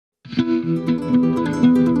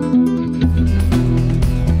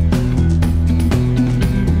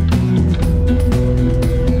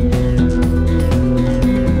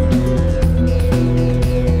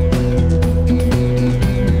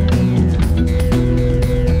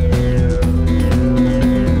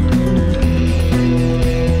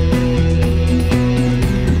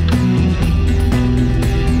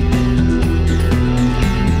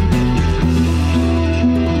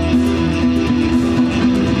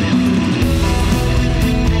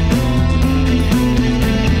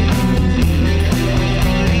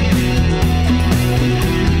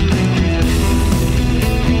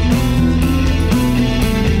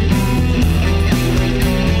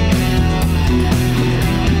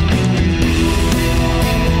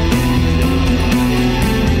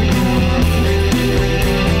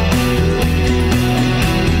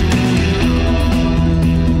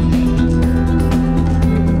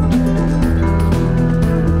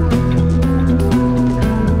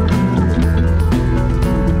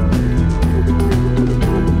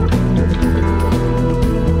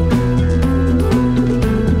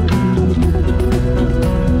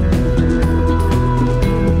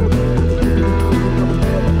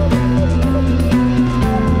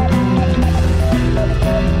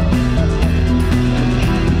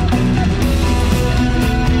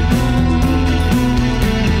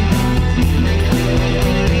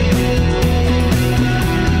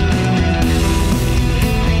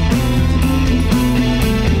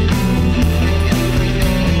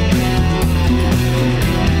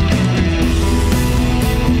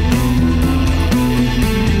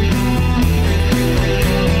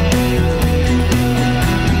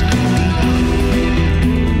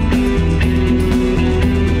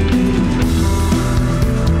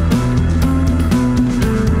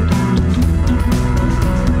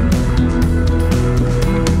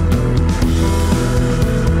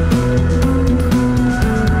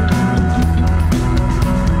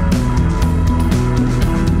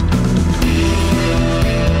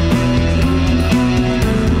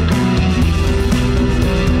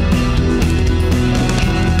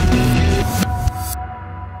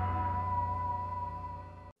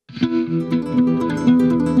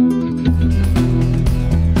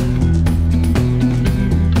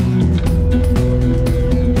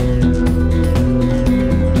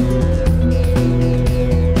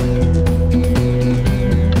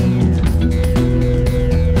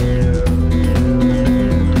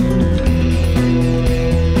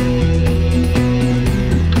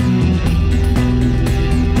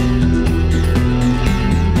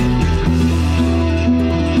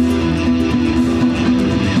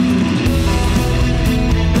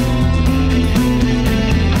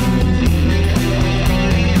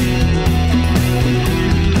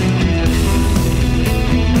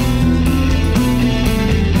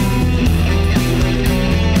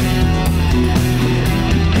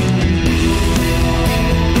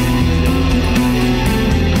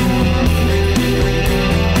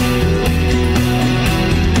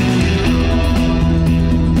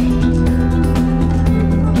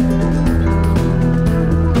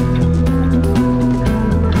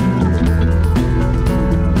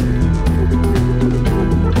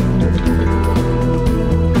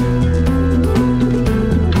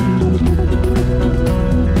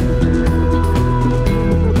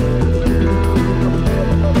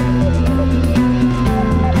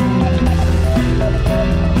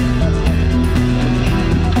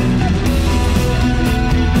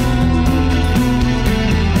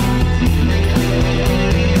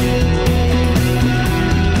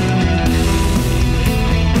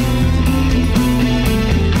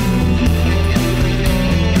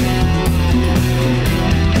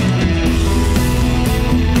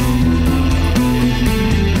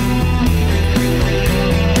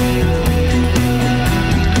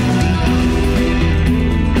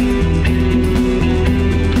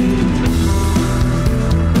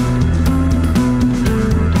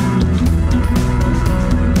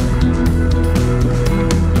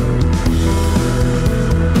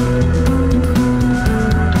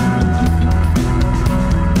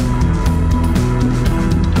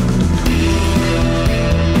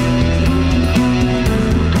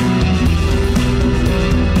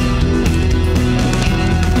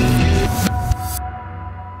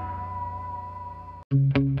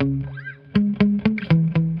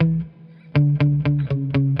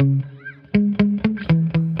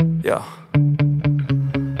Yeah.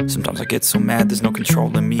 Sometimes I get so mad, there's no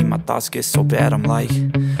controlling me. My thoughts get so bad, I'm like,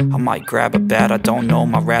 I might grab a bat, I don't know.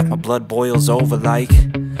 My wrath, my blood boils over like,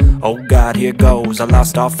 oh God, here goes. I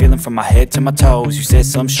lost all feeling from my head to my toes. You said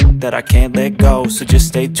some shit that I can't let go, so just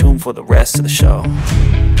stay tuned for the rest of the show.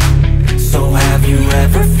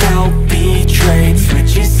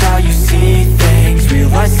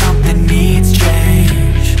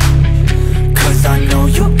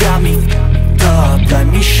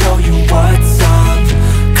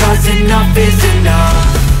 enough is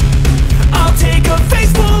enough. I'll take a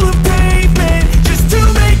face full of pavement just to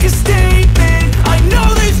make a statement. I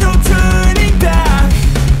know there's no turning back.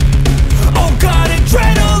 Oh God,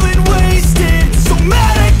 adrenaline wasted, so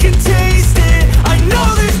mad I can taste it. I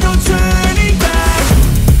know there's no turning back.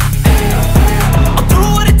 I'll do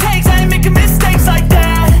what it takes, I ain't making mistakes like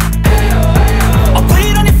that. I'll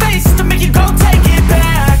bleed on your face to make you go take it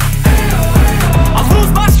back. I'll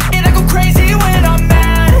lose my shit, I go crazy when I'm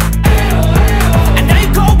mad. And now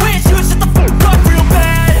you go wish you would shut the fuck up real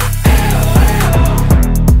bad.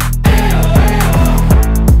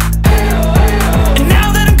 And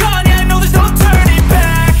now that I'm gone, yeah, I know there's no turning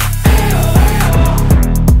back.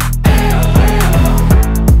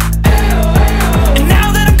 And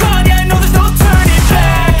now that I'm gone, yeah, I know there's no turning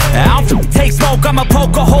back. I don't take smoke, I'ma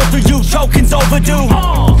poke a hole through you, choking's overdue.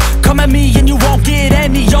 Come at me and you won't get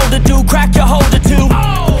any older, dude. Crack your holder too.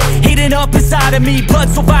 Heating up inside of me, blood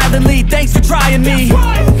so violently, thanks for trying me.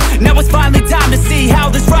 Now it's finally time to see how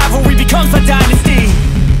this rivalry becomes my dynasty.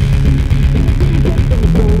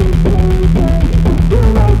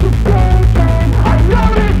 I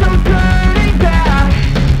know there's no turning back.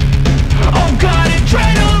 Oh God,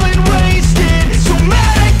 adrenaline wasted, so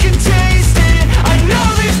mad I can taste it. I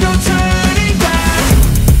know there's no turning back.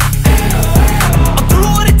 I'll do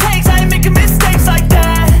what it takes, I ain't making mistakes like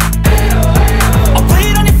that. I'll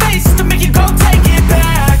bleed on your face to make you go take it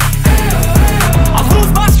back. I'll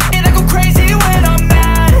lose my shit, I go crazy when I'm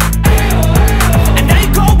mad. And now you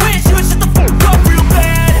go wish you would shut the fuck up real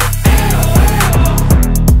bad.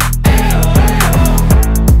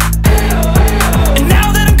 And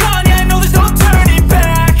now that I'm gone, yeah, I know there's no turning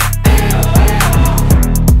back.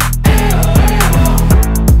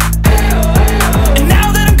 And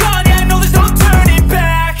now that I'm gone,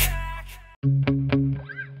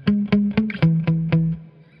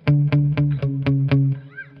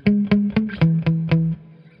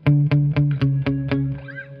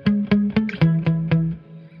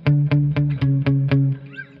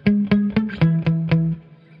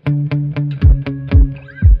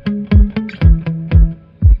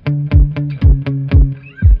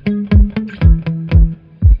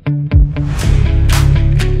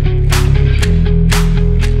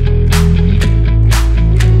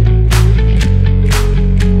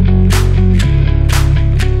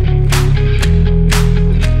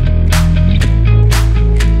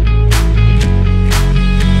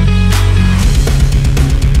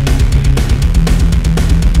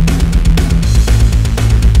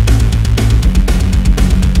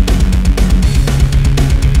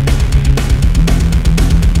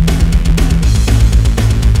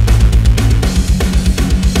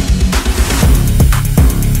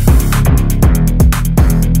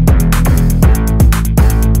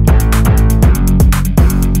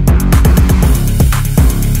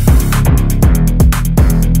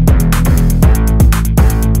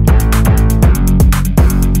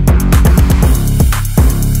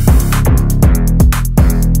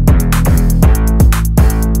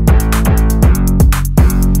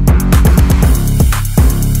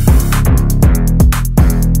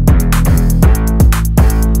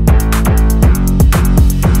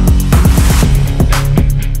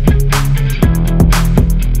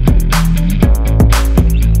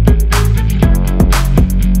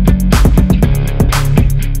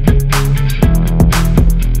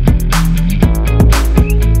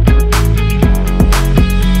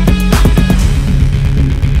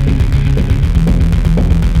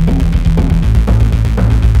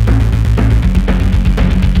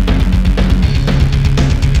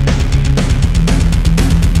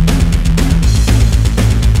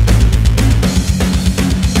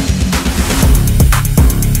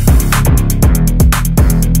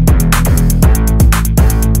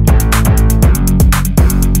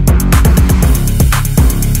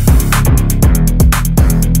 I know there's no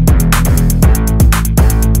turning back.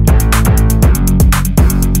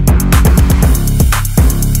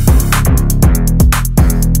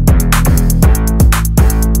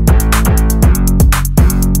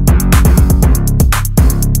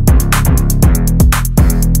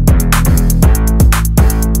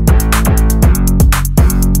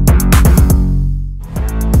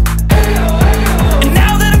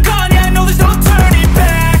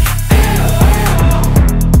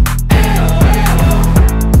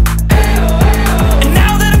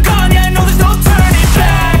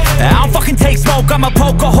 I'ma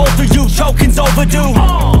poke a hole through you, choking's overdue.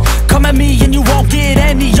 Come at me and you won't get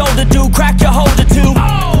any older, dude. Crack your holder too.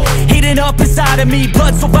 Heating up inside of me,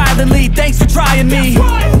 blood so violently, thanks for trying me.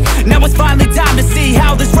 Now it's finally time to see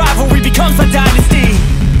how this rivalry becomes a dynasty.